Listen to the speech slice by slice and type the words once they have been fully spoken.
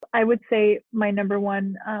I would say my number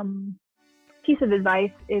one piece of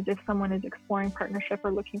advice is if someone is exploring partnership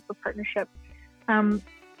or looking for partnership,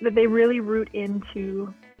 that they really root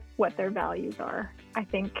into what their values are. I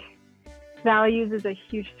think values is a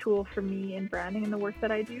huge tool for me in branding and the work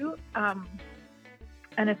that I do.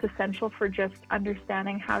 And it's essential for just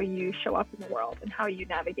understanding how you show up in the world and how you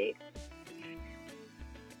navigate.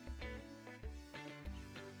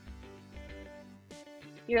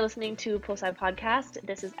 You're listening to Poolside Podcast.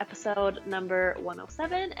 This is episode number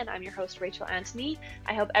 107, and I'm your host, Rachel Antony.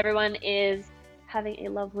 I hope everyone is having a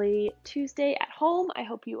lovely Tuesday at home. I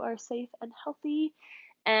hope you are safe and healthy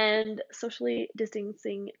and socially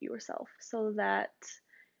distancing yourself so that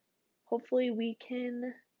hopefully we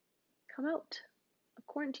can come out of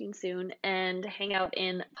quarantine soon and hang out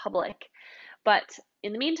in public. But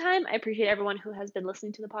in the meantime, I appreciate everyone who has been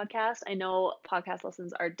listening to the podcast. I know podcast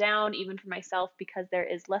listens are down, even for myself, because there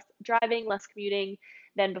is less driving, less commuting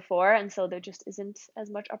than before. And so there just isn't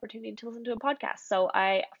as much opportunity to listen to a podcast. So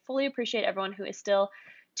I fully appreciate everyone who is still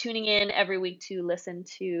tuning in every week to listen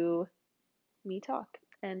to me talk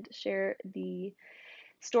and share the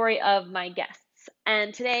story of my guests.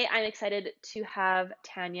 And today I'm excited to have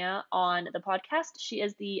Tanya on the podcast. She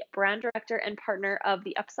is the brand director and partner of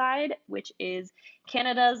The Upside, which is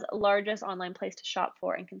Canada's largest online place to shop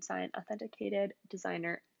for and consign authenticated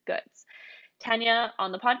designer goods. Tanya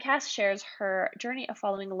on the podcast shares her journey of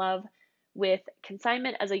falling in love with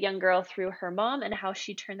consignment as a young girl through her mom and how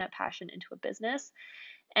she turned that passion into a business.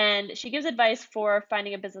 And she gives advice for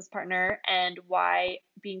finding a business partner and why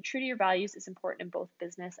being true to your values is important in both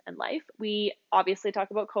business and life. We obviously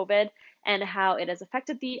talk about COVID and how it has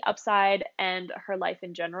affected The Upside and her life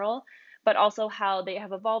in general, but also how they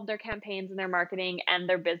have evolved their campaigns and their marketing and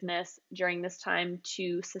their business during this time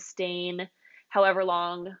to sustain however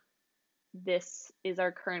long this is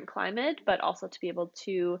our current climate, but also to be able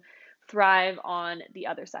to thrive on the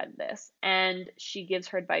other side of this. And she gives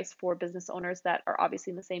her advice for business owners that are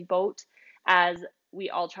obviously in the same boat as we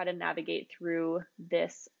all try to navigate through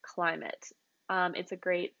this climate. It's a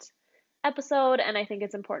great episode, and I think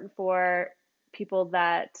it's important for people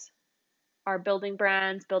that are building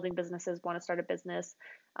brands, building businesses, want to start a business,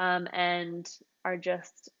 and are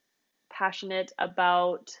just passionate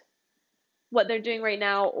about what they're doing right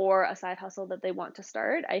now or a side hustle that they want to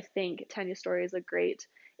start. I think Tanya's story is a great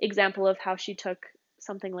example of how she took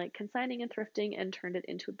something like consigning and thrifting and turned it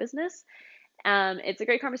into a business. It's a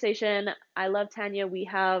great conversation. I love Tanya. We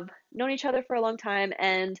have known each other for a long time,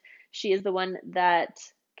 and she is the one that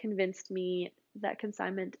convinced me that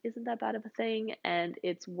consignment isn't that bad of a thing and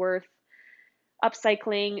it's worth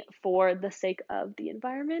upcycling for the sake of the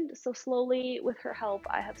environment. So slowly, with her help,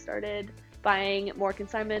 I have started buying more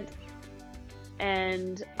consignment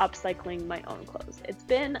and upcycling my own clothes. It's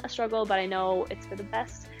been a struggle, but I know it's for the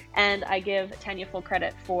best, and I give Tanya full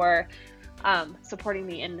credit for supporting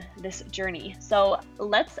me in this journey. So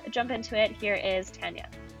let's jump into it. Here is Tanya.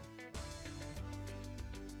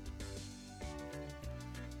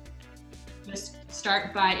 Just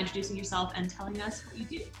start by introducing yourself and telling us what you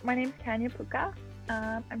do. My name is Tanya Puka.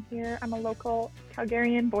 I'm here. I'm a local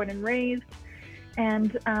Calgarian, born and raised.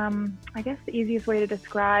 And I guess the easiest way to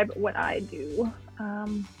describe what I do,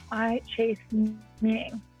 I chase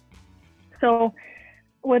meaning. So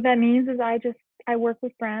what that means is I work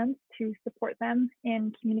with brands to support them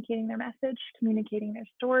in communicating their message, communicating their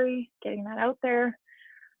story, getting that out there.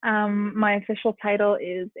 My official title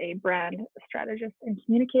is a brand strategist and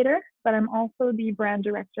communicator, but I'm also the brand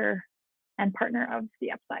director and partner of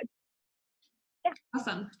The Upside. Yeah.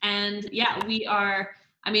 Awesome. And yeah,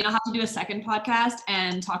 I'll have to do a second podcast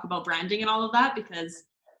and talk about branding and all of that because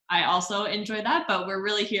I also enjoy that, but we're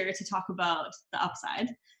really here to talk about The Upside.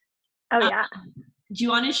 Oh, yeah. Do you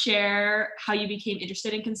want to share how you became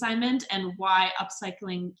interested in consignment and why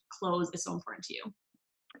upcycling clothes is so important to you?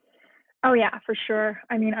 Oh, yeah, for sure.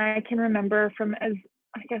 I mean, I can remember from as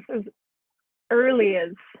early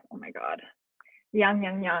as, oh my God,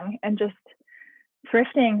 young, and just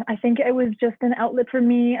thrifting. I think it was just an outlet for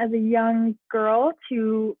me as a young girl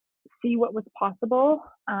to see what was possible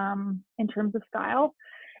in terms of style,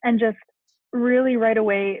 and just really right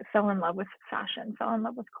away fell in love with fashion, fell in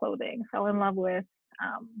love with clothing, fell in love with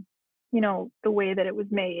the way that it was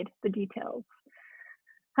made, the details.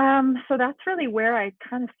 So that's really where I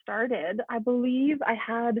kind of started. I believe I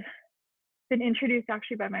had been introduced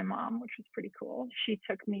actually by my mom, which was pretty cool. She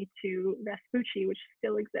took me to Vespucci, which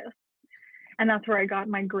still exists. And that's where I got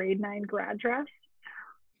my grade 9 grad dress.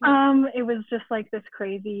 It was just like this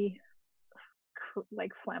crazy,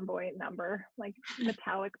 like flamboyant number, like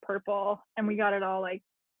metallic purple. And we got it all like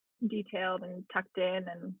detailed and tucked in.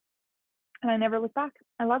 And and I never looked back.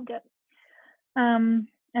 I loved it. And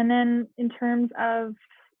then in terms of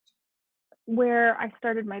where I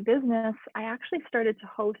started my business, I actually started to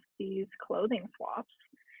host these clothing swaps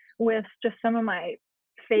with just some of my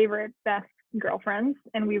favorite, best girlfriends,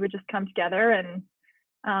 and we would just come together. And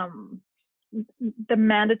um, the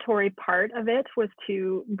mandatory part of it was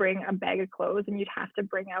to bring a bag of clothes, and you'd have to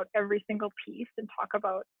bring out every single piece and talk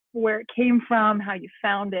about where it came from, how you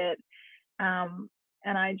found it. And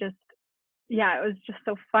I just, yeah, it was just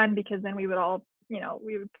so fun because then we would all,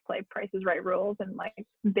 we would play Price is Right rules and like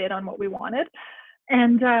bid on what we wanted.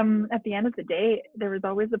 And at the end of the day, there was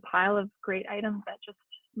always a pile of great items that just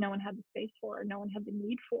no one had the space for, no one had the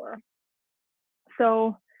need for.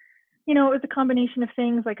 So, it was a combination of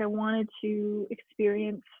things. Like I wanted to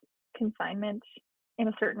experience consignment in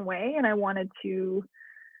a certain way, and I wanted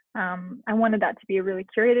that to be a really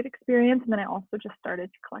curated experience. And then I also just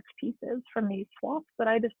started to collect pieces from these swaps that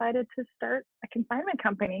I decided to start a consignment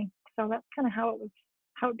company. So that's kind of how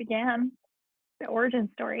it began, the origin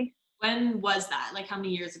story. When was that? Like how many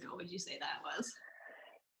years ago would you say that was?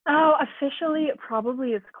 Oh, officially, it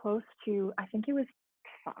probably is close to, I think it was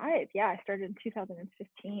 5. Yeah, I started in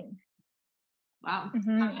 2015. Wow,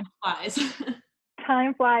 Mm-hmm. time flies.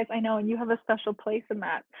 Time flies, I know, and you have a special place in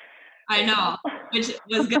that. I know, which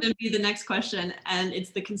was going to be the next question, and it's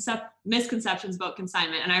the misconceptions about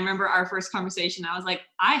consignment. And I remember our first conversation, I was like,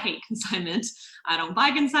 I hate consignment. I don't buy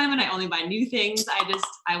consignment. I only buy new things.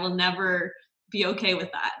 I will never be okay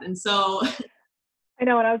with that. And so I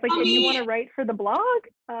know, and I was like, and you want to write for the blog?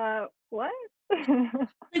 What?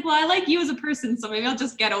 Like, well, I like you as a person, so maybe I'll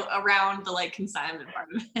just get around the like consignment part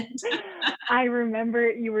of it. I remember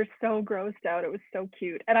you were so grossed out. It was so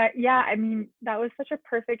cute. And I mean, that was it's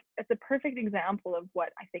a perfect example of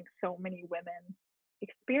what I think so many women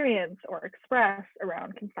experience or express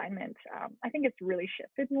around consignment. I think it's really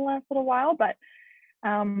shifted in the last little while, but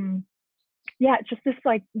yeah, just this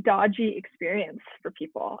like dodgy experience for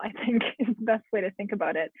people, I think is the best way to think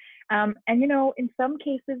about it. And in some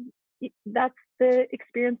cases, that's the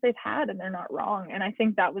experience they've had and they're not wrong. And I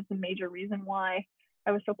think that was the major reason why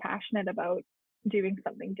I was so passionate about doing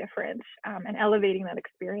something different, and elevating that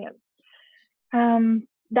experience.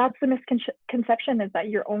 That's the misconception, is that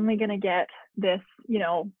you're only going to get this,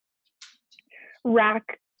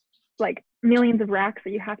 rack, like millions of racks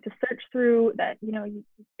that you have to search through, that,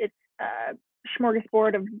 it's a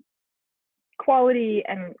smorgasbord of quality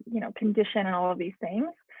and, condition and all of these things.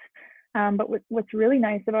 But what's really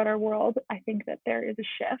nice about our world, I think that there is a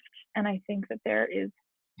shift, and I think that there is,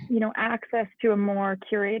 access to a more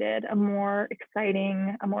curated, a more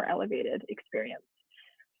exciting, a more elevated experience.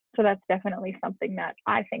 So that's definitely something that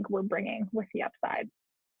I think we're bringing with the Upside,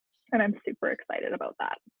 and I'm super excited about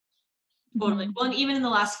that. Totally. Well, and even in the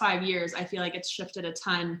last 5 years, I feel like it's shifted a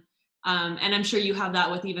ton. And I'm sure you have that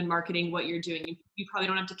with even marketing what you're doing. You probably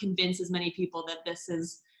don't have to convince as many people that this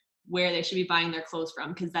is where they should be buying their clothes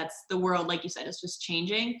from, because that's the world, like you said, is just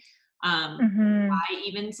changing. I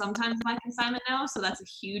even sometimes buy consignment now, so that's a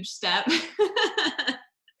huge step.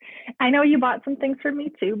 I know you bought some things for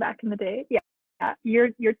me too back in the day. Yeah, you're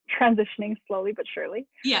transitioning slowly but surely.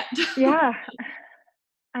 Yeah. Yeah,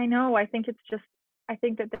 I know. I think that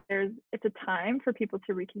it's a time for people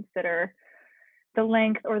to reconsider the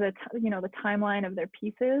length or the timeline of their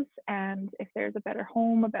pieces, and if there's a better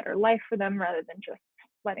home, a better life for them, rather than just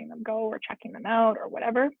letting them go or checking them out or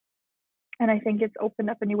whatever. And I think it's opened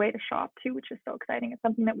up a new way to shop too, which is so exciting. It's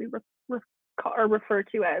something that we refer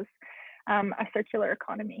to as a circular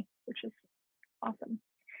economy, which is awesome.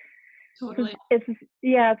 Totally. It's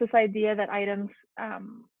this idea that items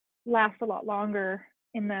last a lot longer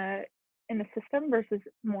in the system versus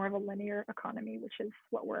more of a linear economy, which is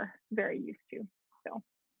what we're very used to. So.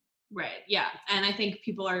 Right. Yeah. And I think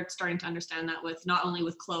people are starting to understand that with not only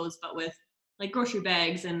with clothes, but with like grocery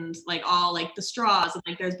bags and like all like the straws. And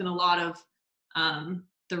like there's been a lot of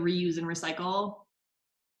the reuse and recycle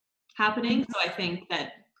happening. So I think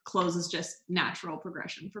that clothes is just natural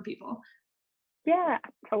progression for people. Yeah,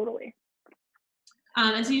 totally.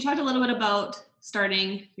 And so you talked a little bit about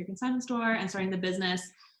starting your consignment store and starting the business.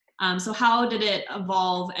 So how did it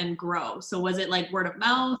evolve and grow? So was it like word of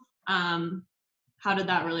mouth? How did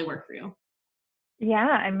that really work for you? Yeah,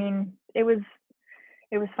 I mean, it was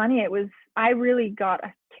funny. I really got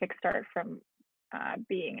a kickstart from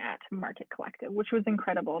being at Market Collective, which was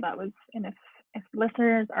incredible. That was, and if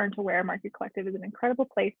listeners aren't aware, Market Collective is an incredible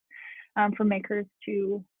place for makers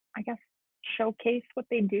to, I guess, showcase what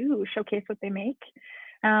they do, showcase what they make.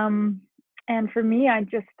 And for me,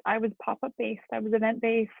 I was pop-up based. I was event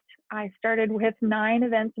based. I started with 9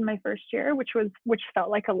 events in my first year, which felt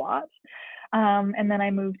like a lot. And then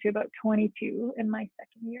I moved to about 22 in my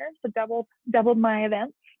second year, so doubled my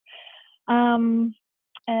events. And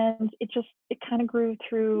it kind of grew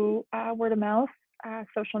through word of mouth.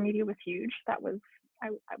 Social media was huge. That was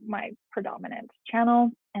my predominant channel,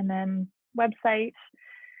 and then website.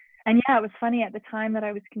 And yeah, it was funny at the time that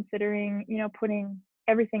I was considering, putting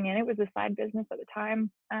everything in. It was a side business at the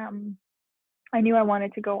time. I knew I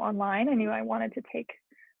wanted to go online. I knew I wanted to take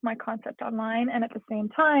my concept online. And at the same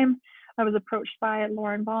time, I was approached by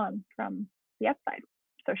Lauren Vaughn from the Upside.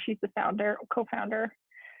 So she's the co-founder.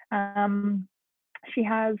 She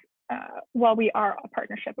has, we are a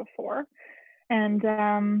partnership of 4. And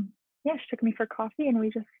yeah, she took me for coffee and we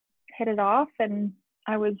just hit it off. And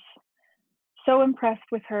I was so impressed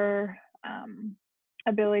with her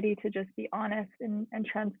ability to just be honest and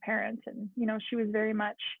transparent. And, she was very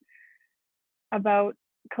much about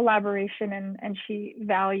collaboration, and she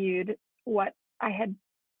valued what I had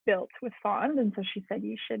built with Fond. And so she said,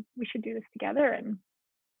 we should do this together. And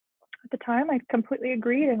at the time I completely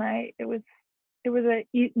agreed. And it was a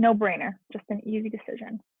no-brainer, just an easy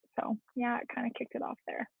decision. So yeah, it kind of kicked it off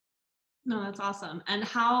there. No, that's awesome. And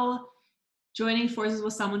how joining forces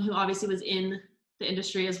with someone who obviously was in the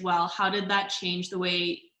industry as well, how did that change the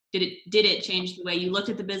way, did it change the way you looked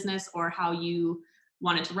at the business or how you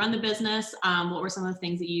wanted to run the business? What were some of the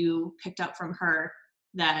things that you picked up from her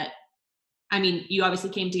that, you obviously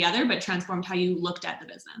came together, but transformed how you looked at the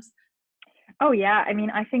business? Oh yeah.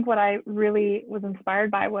 I think what I really was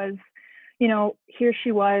inspired by was, here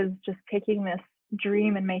she was just taking this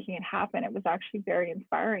dream and making it happen. It was actually very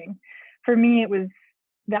inspiring. For me, it was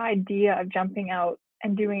the idea of jumping out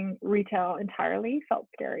and doing retail entirely felt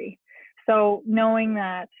scary. So knowing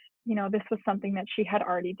that, this was something that she had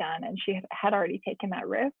already done and she had already taken that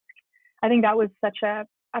risk, I think that was such a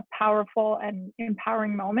powerful and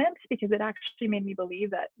empowering moment, because it actually made me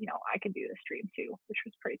believe that, I could do this dream too, which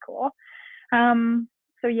was pretty cool.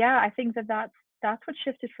 So yeah, I think that's what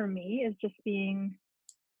shifted for me, is just being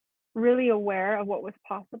really aware of what was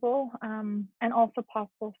possible, and also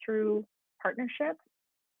possible through partnership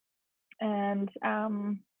and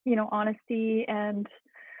honesty. And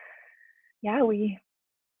yeah,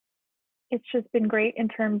 it's just been great in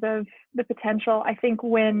terms of the potential. I think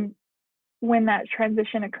when that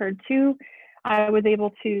transition occurred too, I was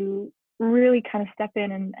able to really kind of step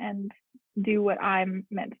in and do what I'm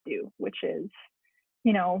meant to do, which is,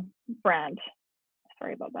 brand.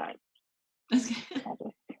 Sorry about that.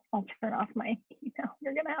 I'll turn off my email.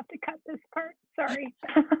 You're gonna have to cut this part. Sorry.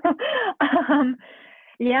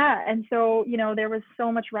 Yeah, and so there was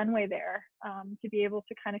so much runway there, to be able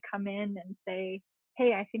to kind of come in and say,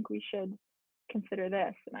 hey, I think we should consider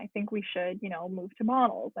this, and I think we should move to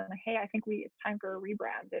models, and hey, I think it's time for a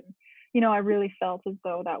rebrand. And I really felt as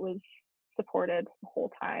though that was supported the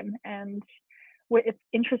whole time. And it's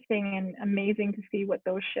interesting and amazing to see what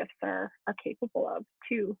those shifts are capable of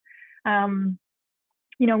too.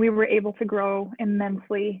 We were able to grow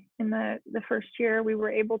immensely in the first year. We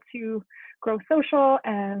were able to grow social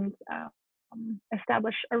and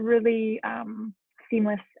establish a really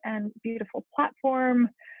seamless and beautiful platform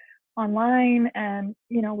online, and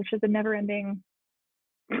which is a never-ending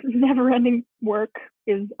work,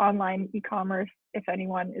 is online e-commerce. If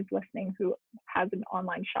anyone is listening who has an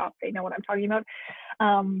online shop, they know what I'm talking about.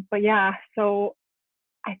 But yeah, so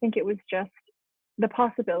I think it was just the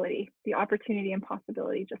opportunity and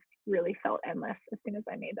possibility just really felt endless as soon as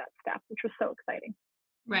I made that step, which was so exciting.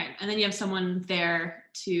 Right. And then you have someone there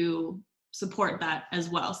to support that as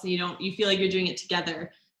well. So you feel like you're doing it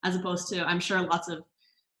together, as opposed to, I'm sure lots of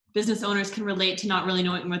business owners can relate to not really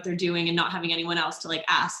knowing what they're doing and not having anyone else to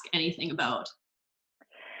ask anything about.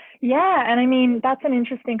 Yeah. And that's an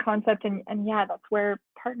interesting concept. And yeah, that's where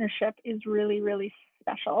partnership is really, really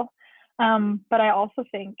special. But I also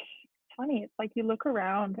think it's funny. It's like you look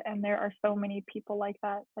around and there are so many people like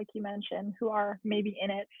that, like you mentioned, who are maybe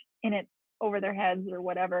in it over their heads or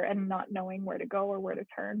whatever, and not knowing where to go or where to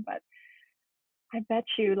turn. But I bet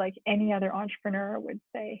you, like any other entrepreneur would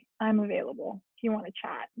say, I'm available if you want to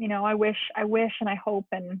chat. I wish and I hope,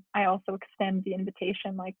 and I also extend the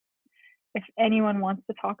invitation, like, if anyone wants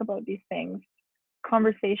to talk about these things,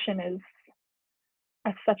 conversation is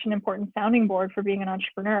such an important sounding board for being an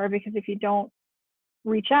entrepreneur, because if you don't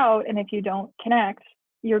reach out and if you don't connect,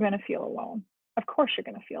 you're going to feel alone. Of course you're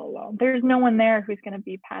going to feel alone. There's no one there who's going to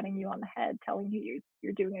be patting you on the head, telling you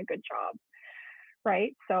you're doing a good job,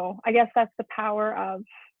 right? So I guess that's the power of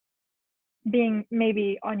being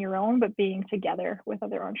maybe on your own, but being together with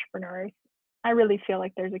other entrepreneurs. I really feel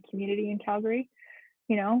like there's a community in Calgary,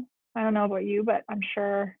 you know. I don't know about you, but I'm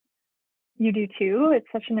sure you do too. It's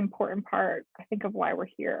such an important part, I think, of why we're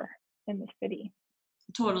here in the city.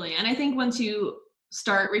 Totally. And I think once you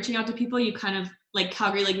start reaching out to people, you kind of like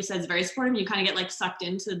Calgary, like you said, is very supportive. You kind of get like sucked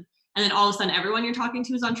into, and then all of a sudden everyone you're talking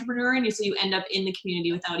to is entrepreneur, and so you end up in the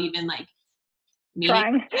community without even like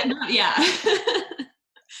meaning. Trying. Yeah.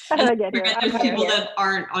 How And did I get here? forget there's people that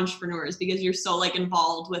aren't entrepreneurs because you're so like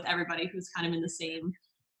involved with everybody who's kind of in the same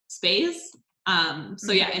space.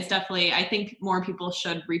 So yeah, it's definitely, I think more people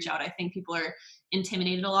should reach out. I think people are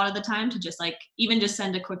intimidated a lot of the time to just like, even just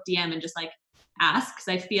send a quick DM and just like ask. Cause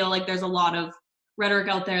I feel like there's a lot of rhetoric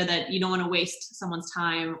out there that you don't want to waste someone's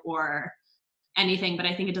time or anything, but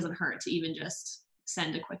I think it doesn't hurt to even just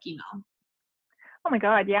send a quick email. Oh my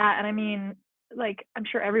God, yeah. And I mean, like, I'm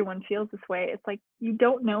sure everyone feels this way. It's like you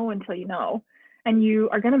don't know until you know, and you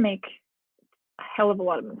are going to make a hell of a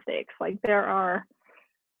lot of mistakes. Like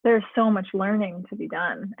there's so much learning to be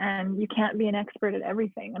done, and you can't be an expert at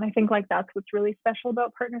everything. And I think like that's what's really special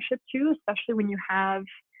about partnership too, especially when you have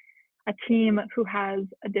a team who has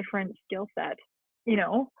a different skill set, you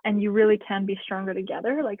know, and you really can be stronger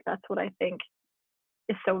together. Like that's what I think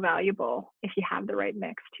is so valuable if you have the right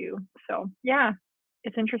mix too. So yeah,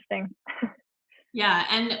 it's interesting. Yeah.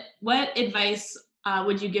 And what advice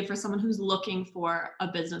would you give for someone who's looking for a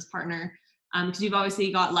business partner? Because you've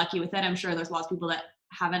obviously got lucky with it. I'm sure there's lots of people that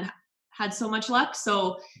haven't had so much luck.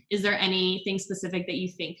 So is there anything specific that you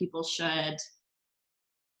think people should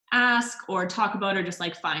ask or talk about or just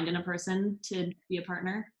like find in a person to be a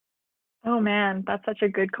partner? Oh man, that's such a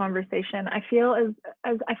good conversation. I feel as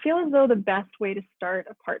though the best way to start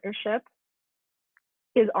a partnership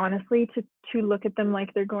is honestly to look at them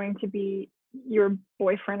like they're going to be your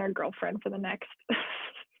boyfriend or girlfriend for the next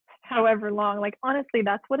however long. Like honestly,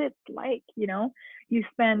 that's what it's like, you know. You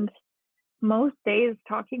spend most days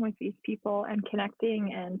talking with these people and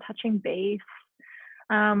connecting and touching base.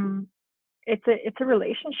 Um, it's a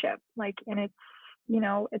relationship, like, and it's, you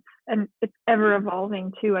know, it's ever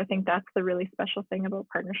evolving too. I think that's the really special thing about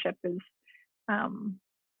partnership is um,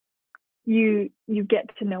 you get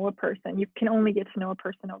to know a person. You can only get to know a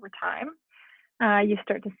person over time. You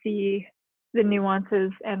start to see the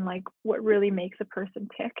nuances and like what really makes a person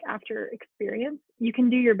tick after experience. You can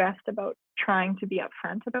do your best about trying to be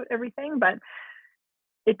upfront about everything, but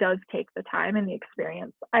it does take the time and the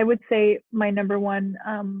experience. I would say my number one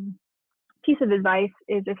piece of advice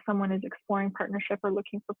is if someone is exploring partnership or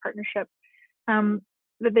looking for partnership,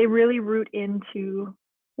 that they really root into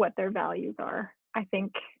what their values are. I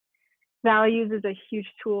think values is a huge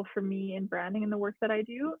tool for me in branding and the work that I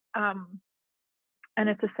do. And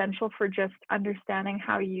it's essential for just understanding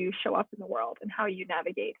how you show up in the world and how you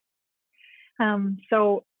navigate.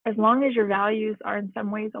 So as long as your values are in some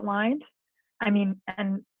ways aligned, I mean,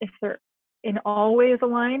 and if they're in all ways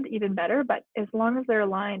aligned, even better, but as long as they're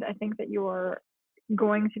aligned, I think that you're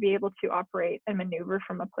going to be able to operate and maneuver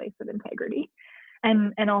from a place of integrity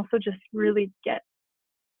and also just really get,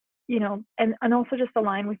 you know, and also just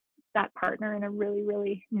align with that partner in a really,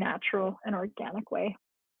 really natural and organic way.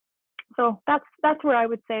 So that's where I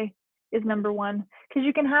would say is number one, because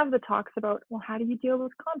you can have the talks about, well, how do you deal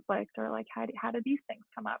with conflict, or like how do these things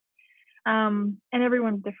come up, and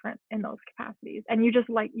everyone's different in those capacities, and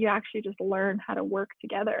you actually just learn how to work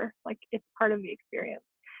together, like it's part of the experience.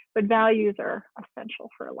 But values are essential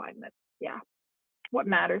for alignment. Yeah, what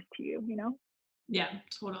matters to you, you know. Yeah,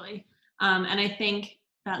 totally. And I think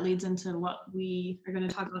that leads into what we are going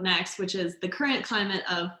to talk about next, which is the current climate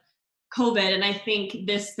of COVID. And I think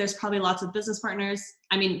there's probably lots of business partners,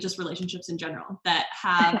 I mean, just relationships in general, that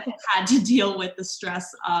have had to deal with the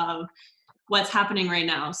stress of what's happening right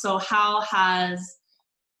now. So how has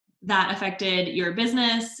that affected your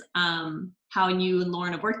business? How you and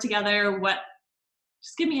Lauren have worked together?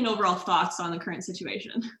 Just give me an overall thoughts on the current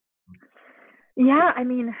situation. Yeah, I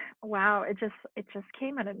mean, wow, it just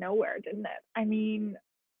came out of nowhere, didn't it? I mean,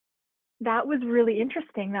 that was really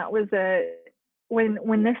interesting. That was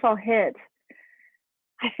when this all hit,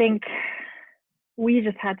 I think we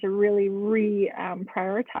just had to really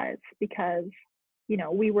prioritize, because, you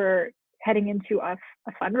know, we were heading into a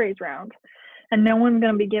fundraise round, and no one's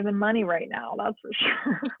going to be giving money right now, that's for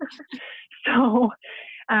sure. So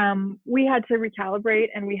we had to recalibrate,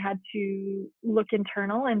 and we had to look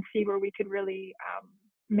internal and see where we could really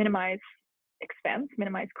minimize expense,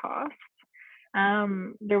 minimize costs.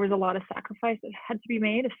 There was a lot of sacrifice that had to be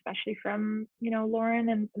made, especially from, you know, Lauren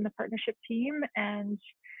and the partnership team, and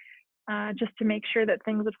just to make sure that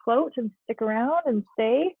things would float and stick around and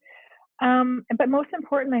stay. But most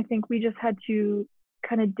important, I think we just had to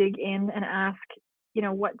kind of dig in and ask,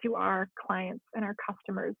 what do our clients and our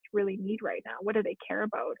customers really need right now? What do they care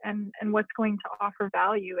about? And what's going to offer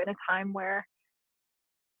value in a time where,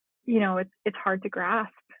 it's hard to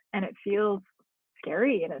grasp, and it feels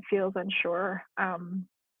scary, and it feels unsure.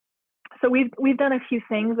 So we've done a few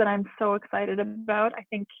things that I'm so excited about. I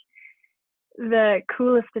think the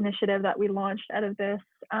coolest initiative that we launched out of this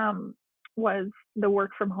was the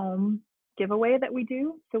work from home giveaway that we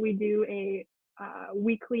do. So we do a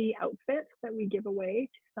weekly outfit that we give away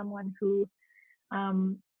to someone who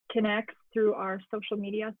connects through our social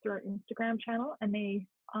media, through our Instagram channel, and they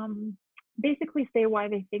basically say why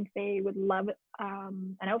they think they would love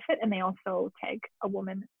an outfit, and they also tag a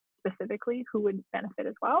woman specifically who would benefit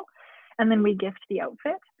as well. And then we gift the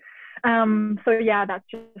outfit. So yeah, that's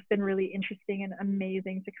just been really interesting and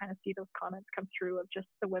amazing to kind of see those comments come through of just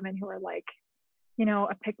the women who are like,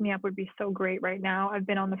 a pick-me-up would be so great right now. I've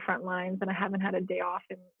been on the front lines and I haven't had a day off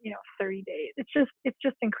in 30 days. It's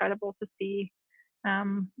just incredible to see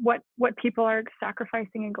what people are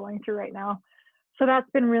sacrificing and going through right now. So that's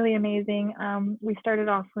been really amazing. We started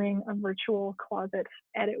offering a virtual closet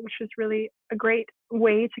edit, which was really a great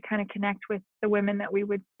way to kind of connect with the women that we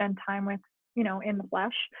would spend time with, in the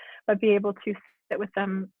flesh, but be able to sit with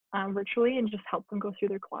them virtually and just help them go through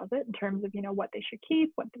their closet in terms of, what they should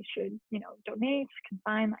keep, what they should, donate,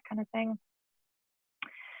 consign, that kind of thing.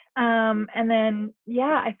 And then,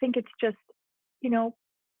 yeah, I think it's just,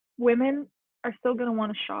 women are still going to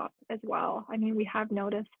want to shop as well. I mean, we have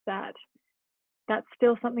noticed that that's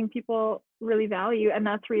still something people really value, and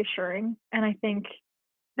that's reassuring. And I think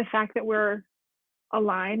the fact that we're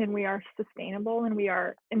aligned and we are sustainable and we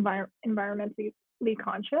are environmentally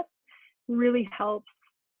conscious really helps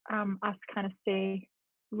us kind of stay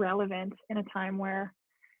relevant in a time where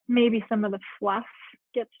maybe some of the fluff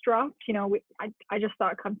gets dropped. I just saw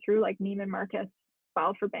it come through, like Neiman Marcus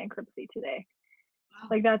filed for bankruptcy today. Wow.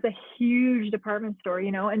 Like that's a huge department store,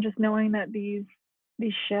 and just knowing that these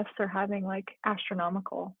shifts are having like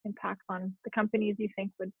astronomical impacts on the companies you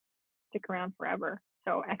think would stick around forever.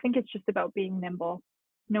 So I think it's just about being nimble,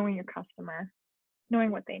 knowing your customer, knowing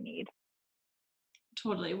what they need.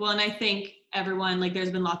 Totally. Well, and I think everyone, like there's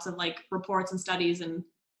been lots of like reports and studies and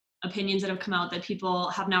opinions that have come out that people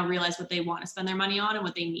have now realized what they want to spend their money on and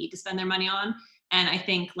what they need to spend their money on. And I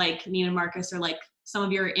think like Neiman Marcus or like some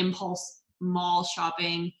of your impulse mall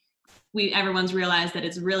shopping, everyone's realized that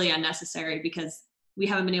it's really unnecessary because we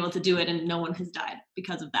haven't been able to do it and no one has died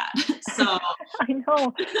because of that. So I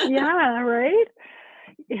know. Yeah, right?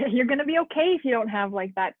 You're going to be okay if you don't have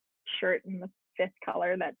like that shirt in the fifth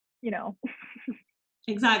color that,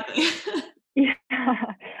 Exactly. Yeah,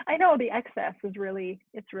 I know the excess it's really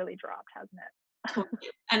dropped, hasn't it? Totally.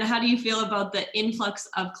 And how do you feel about the influx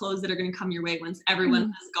of clothes that are going to come your way once everyone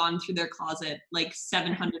has gone through their closet like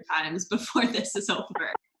 700 times before this is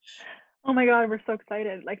over? Oh my God, we're so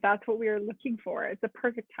excited. Like that's what we were looking for. It's a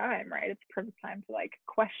perfect time, right? It's a perfect time to like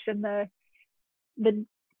question the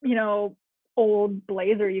old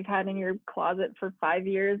blazer you've had in your closet for 5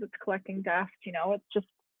 years. It's collecting dust,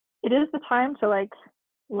 it is the time to like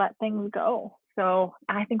let things go. So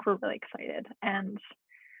I think we're really excited, and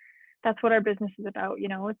that's what our business is about.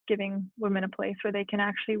 It's giving women a place where they can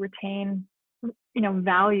actually retain,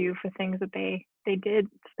 value for things that they did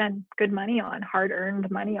spend good money on, hard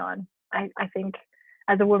earned money on. I think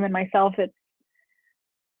as a woman myself,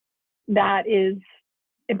 that is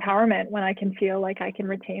empowerment when I can feel like I can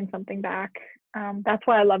retain something back. That's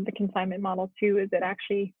why I love the consignment model too, is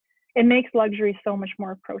it makes luxury so much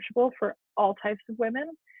more approachable for all types of women,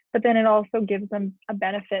 but then it also gives them a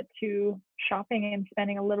benefit to shopping and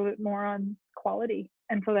spending a little bit more on quality,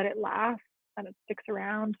 and so that it lasts and it sticks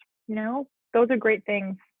around, those are great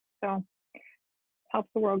things. So helps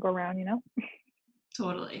the world go around,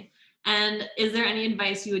 Totally. And is there any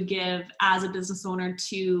advice you would give as a business owner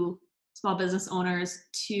to small business owners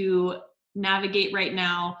to navigate right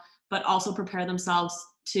now, but also prepare themselves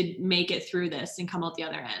to make it through this and come out the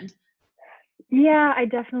other end? Yeah, I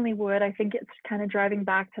definitely would. I think it's kind of driving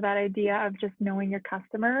back to that idea of just knowing your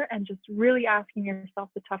customer and just really asking yourself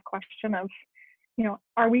the tough question of,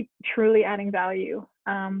 are we truly adding value?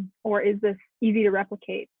 Or is this easy to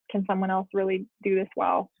replicate? Can someone else really do this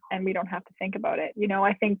well and we don't have to think about it?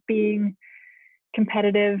 I think being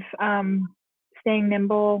competitive, staying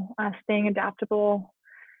nimble, staying adaptable,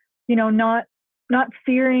 not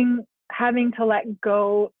fearing having to let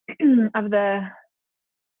go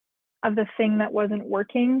of the thing that wasn't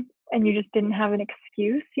working and you just didn't have an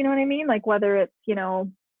excuse, you know what I mean? Like whether it's,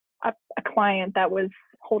 a client that was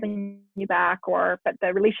holding you back, but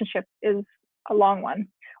the relationship is a long one,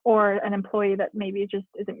 or an employee that maybe just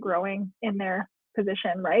isn't growing in their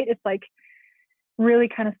position, right? It's like really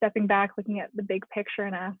kind of stepping back, looking at the big picture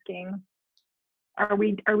and asking, are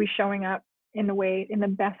we showing up in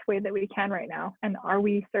the best way that we can right now? And are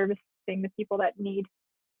we servicing the people that need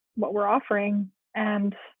what we're offering?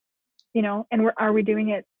 And, are we doing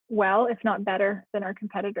it well, if not better than our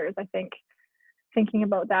competitors? I think thinking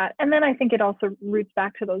about that. And then I think it also roots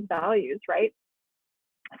back to those values, right?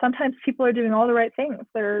 Sometimes people are doing all the right things.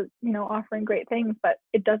 They're, offering great things, but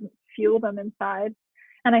it doesn't fuel them inside.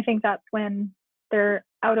 And I think that's when they're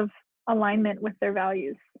out of alignment with their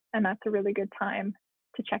values. And that's a really good time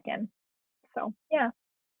to check in. So, yeah,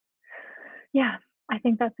 I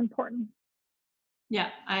think that's important. Yeah,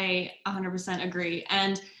 I 100% agree.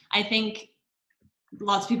 And I think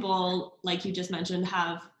lots of people, like you just mentioned,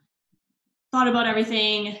 have thought about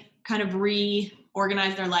everything, kind of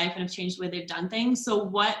reorganized their life and have changed the way they've done things. So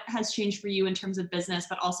what has changed for you in terms of business,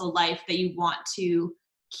 but also life, that you want to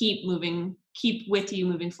keep with you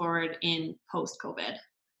moving forward in post-COVID?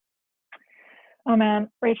 Oh man,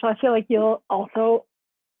 Rachel, I feel like you'll also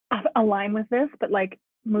align with this, but like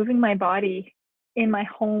moving my body in my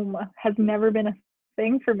home has never been a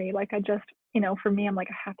thing for me. Like I just, for me, I'm like,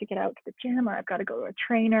 I have to get out to the gym, or I've got to go to a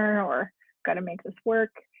trainer, or got to make this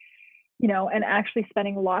work, and actually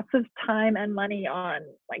spending lots of time and money on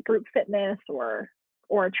like group fitness or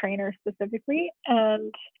a trainer specifically.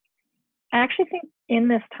 And I actually think in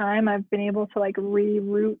this time I've been able to like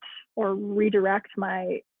reroute or redirect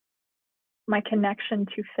my connection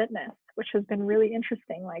to fitness, which has been really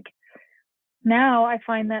interesting. Like now I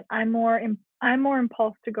find that I'm more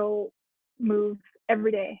impulsed to go move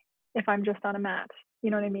every day if I'm just on a mat,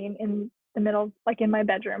 you know what I mean? In the middle, like in my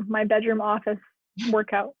bedroom office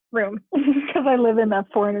workout room, because I live in a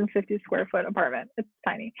 450 square foot apartment. It's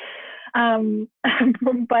tiny.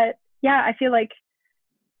 But yeah, I feel like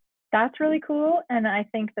that's really cool. And I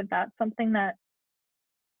think that that's something that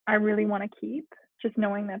I really want to keep, just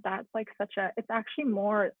knowing that that's like it's actually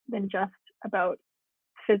more than just about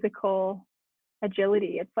physical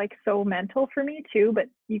agility. It's like so mental for me too, but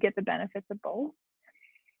you get the benefits of both.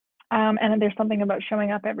 And there's something about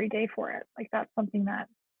showing up every day for it. Like that's something that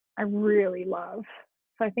I really love.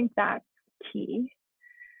 So I think that's key.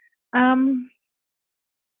 I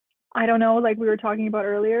don't know, like we were talking about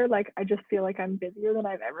earlier, like I just feel like I'm busier than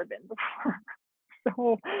I've ever been before.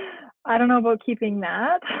 So I don't know about keeping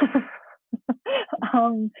that.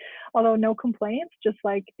 Although no complaints, just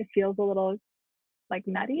like it feels a little like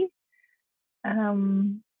nutty.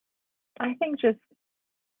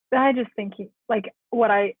 I just thinking like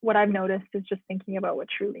what I've noticed is just thinking about what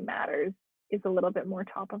truly matters is a little bit more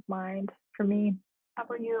top of mind for me. How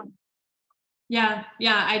about you? Yeah,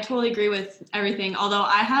 I totally agree with everything. Although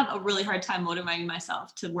I have a really hard time motivating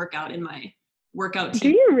myself to work out in my workout Do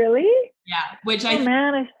team. you really? Yeah, which Oh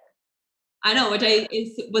man, I know, which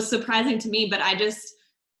was surprising to me, but I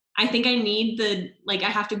think I need I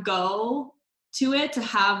have to go to it to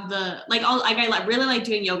have I really like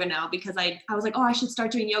doing yoga now, because I was like, oh, I should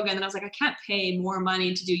start doing yoga. And then I was like, I can't pay more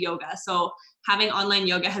money to do yoga. So having online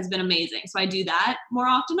yoga has been amazing. So I do that more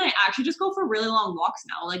often. I actually just go for really long walks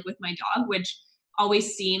now, like with my dog, which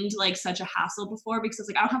always seemed like such a hassle before, because I was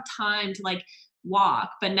like, I don't have time to like walk.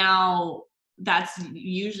 But now that's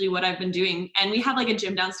usually what I've been doing. And we have like a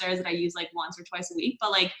gym downstairs that I use like once or twice a week.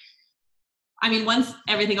 But like, I mean, once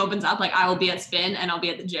everything opens up, like I will be at spin and I'll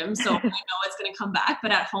be at the gym. So I know it's going to come back,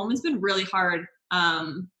 but at home it's been really hard.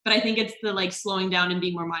 But I think it's the like slowing down and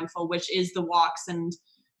being more mindful, which is the walks. And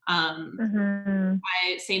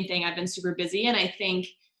same thing. I've been super busy, and I think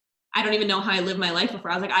I don't even know how I lived my life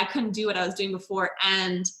before. I was like, I couldn't do what I was doing before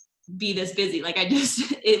and be this busy. Like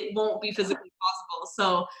it won't be physically possible.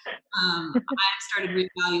 So I've started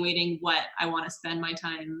reevaluating what I want to spend my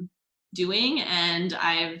time doing, and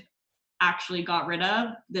I've actually got rid of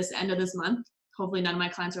this end of this month. Hopefully none of my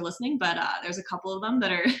clients are listening, but there's a couple of them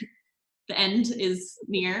that are the end is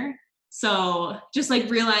near. So just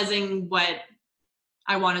like realizing what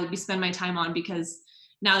I want to spend my time on, because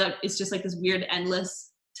now that it's just like this weird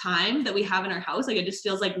endless time that we have in our house, like it just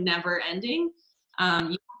feels like never ending. You have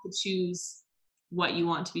to choose what you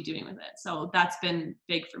want to be doing with it. So that's been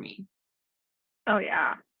big for me. Oh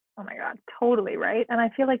yeah. Oh my God. Totally. Right. And I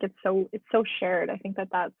feel like it's so shared. I think that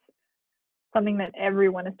that's something that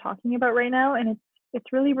everyone is talking about right now. And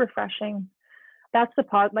it's really refreshing. That's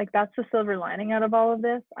that's the silver lining out of all of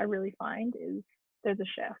this. I really find is there's a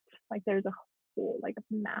shift. Like there's a whole, like a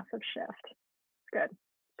massive shift. It's good.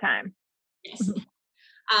 Time. Yes.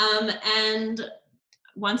 And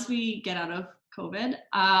once we get out of COVID,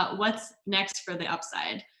 what's next for the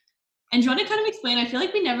Upside And do you want to kind of explain, I feel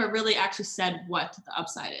like we never really actually said what the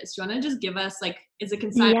upside is. Do you want to just give us like, is it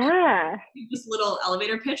consignment? Yeah. This little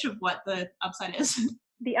elevator pitch of what the upside is.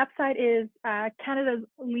 The upside is Canada's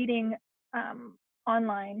leading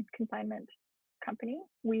online consignment company.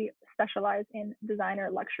 We specialize in designer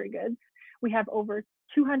luxury goods. We have over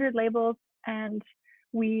 200 labels, and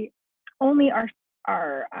we only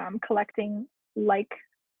are collecting like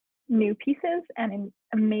new pieces and in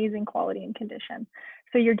amazing quality and condition.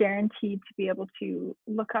 So you're guaranteed to be able to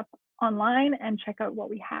look up online and check out what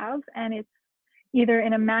we have, and it's either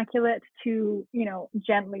an immaculate to, you know,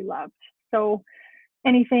 gently loved. So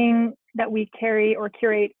anything that we carry or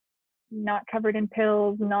curate, not covered in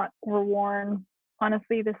pills, not overworn.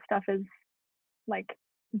 Honestly, this stuff is like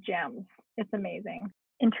gems. It's amazing.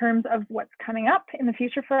 In terms of what's coming up in the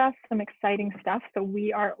future for us, some exciting stuff. So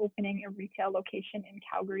we are opening a retail location in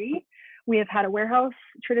Calgary. We have had a warehouse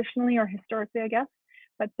traditionally, or historically, I guess,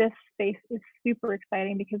 but this space is super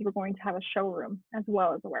exciting because we're going to have a showroom as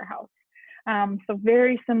well as a warehouse. So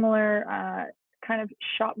very similar kind of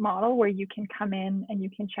shop model where you can come in and you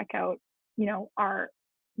can check out, you know, our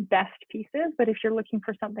best pieces. But if you're looking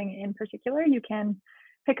for something in particular, you can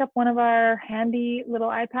pick up one of our handy little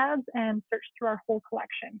iPads and search through our whole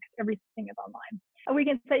collection, because everything is online. We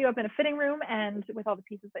can set you up in a fitting room and with all the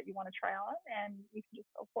pieces that you want to try on, and you can just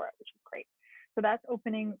go for it, which is great. So that's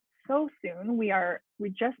opening so soon. We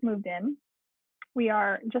just moved in. We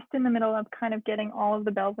are just in the middle of kind of getting all of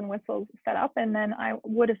the bells and whistles set up. And then I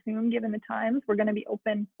would assume, given the times, we're going to be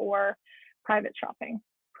open for private shopping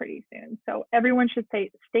pretty soon. So everyone should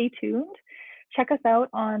stay tuned. Check us out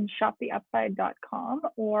on shoptheupside.com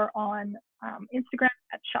or on Instagram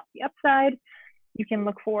at shoptheupside. You can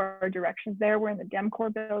look for directions there. We're in the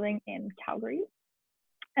Demcor building in Calgary.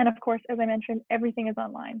 And of course, as I mentioned, everything is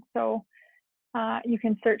online. So you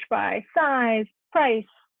can search by size, price,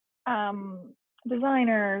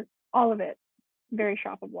 designer, all of it. Very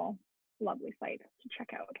shoppable. Lovely site to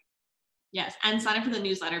check out. Yes, and sign up for the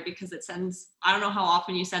newsletter because it sends, I don't know how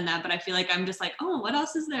often you send that, but I feel like I'm just like, oh, what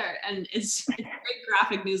else is there? And it's a great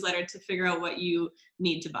graphic newsletter to figure out what you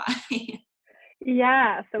need to buy.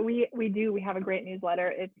 Yeah, so we have a great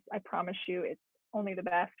newsletter. I promise you, it's only the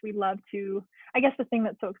best. We love to, I guess the thing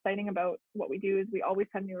that's so exciting about what we do is we always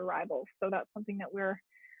have new arrivals. So that's something that we're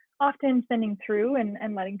often sending through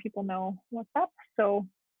and letting people know what's up. So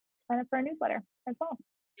sign up for our newsletter as well.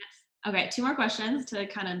 Yes. Okay, 2 more questions to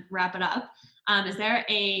kind of wrap it up. Is there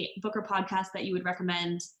a book or podcast that you would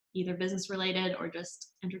recommend, either business related or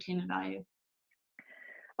just entertainment value?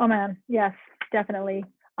 Oh man, yes, definitely.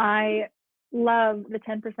 I love the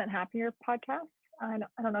 10% Happier podcast. I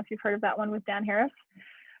don't know if you've heard of that one with Dan Harris.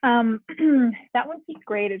 That one's just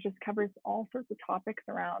great. It just covers all sorts of topics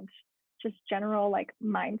around just general like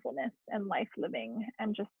mindfulness and life living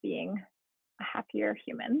and just being a happier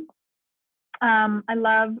human. I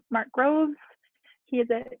love Mark Groves. He is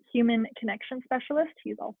a human connection specialist.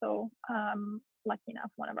 He's also, lucky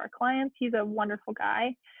enough, one of our clients. He's a wonderful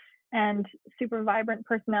guy and super vibrant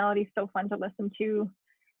personality, so fun to listen to.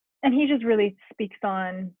 And he just really speaks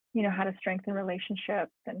on, you know, how to strengthen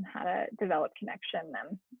relationships and how to develop connection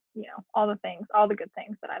and, you know, all the good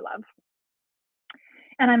things that I love.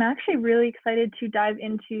 And I'm actually really excited to dive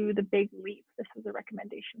into The Big Leap. This is a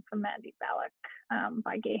recommendation from Mandy Balak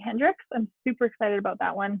by Gay Hendricks. I'm super excited about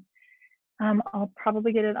that one. I'll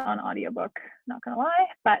probably get it on audiobook, not gonna lie,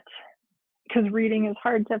 but because reading is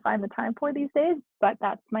hard to find the time for these days, but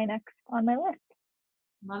that's my next on my list.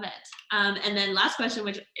 Love it. And then last question,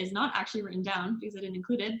 which is not actually written down because I didn't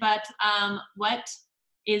include it, but what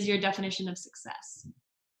is your definition of success?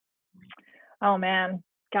 Oh man,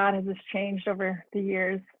 God, has this changed over the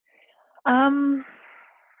years?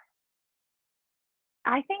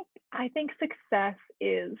 I think success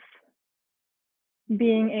is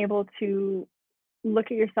being able to look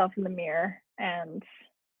at yourself in the mirror and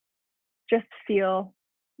just feel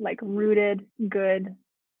like rooted, good,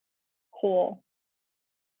 whole.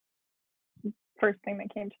 First thing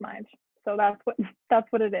that came to mind. So that's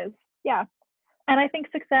what it is. Yeah. And I think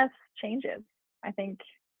success changes. I think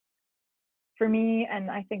for me, and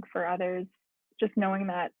I think for others, just knowing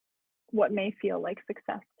that what may feel like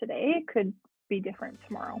success today could be different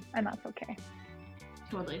tomorrow, and that's okay.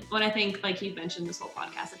 Totally. Well, I think, like you've mentioned this whole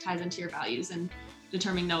podcast, it ties into your values and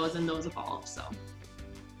determining those, and those evolve. So.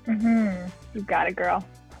 You got it, girl.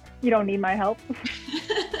 You don't need my help.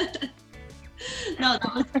 No,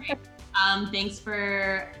 that was great. Thanks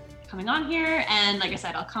for coming on here. And like I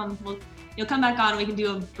said, you'll come back on. We can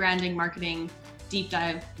do a branding marketing deep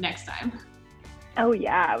dive next time. Oh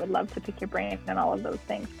yeah, I would love to pick your brain on all of those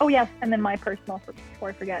things. Oh yes, and then my personal, before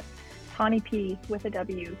I forget, Tawny P with a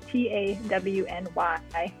W, TAWNYP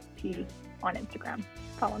on Instagram.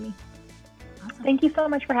 Follow me. Awesome. Thank you so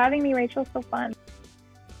much for having me, Rachel. So fun.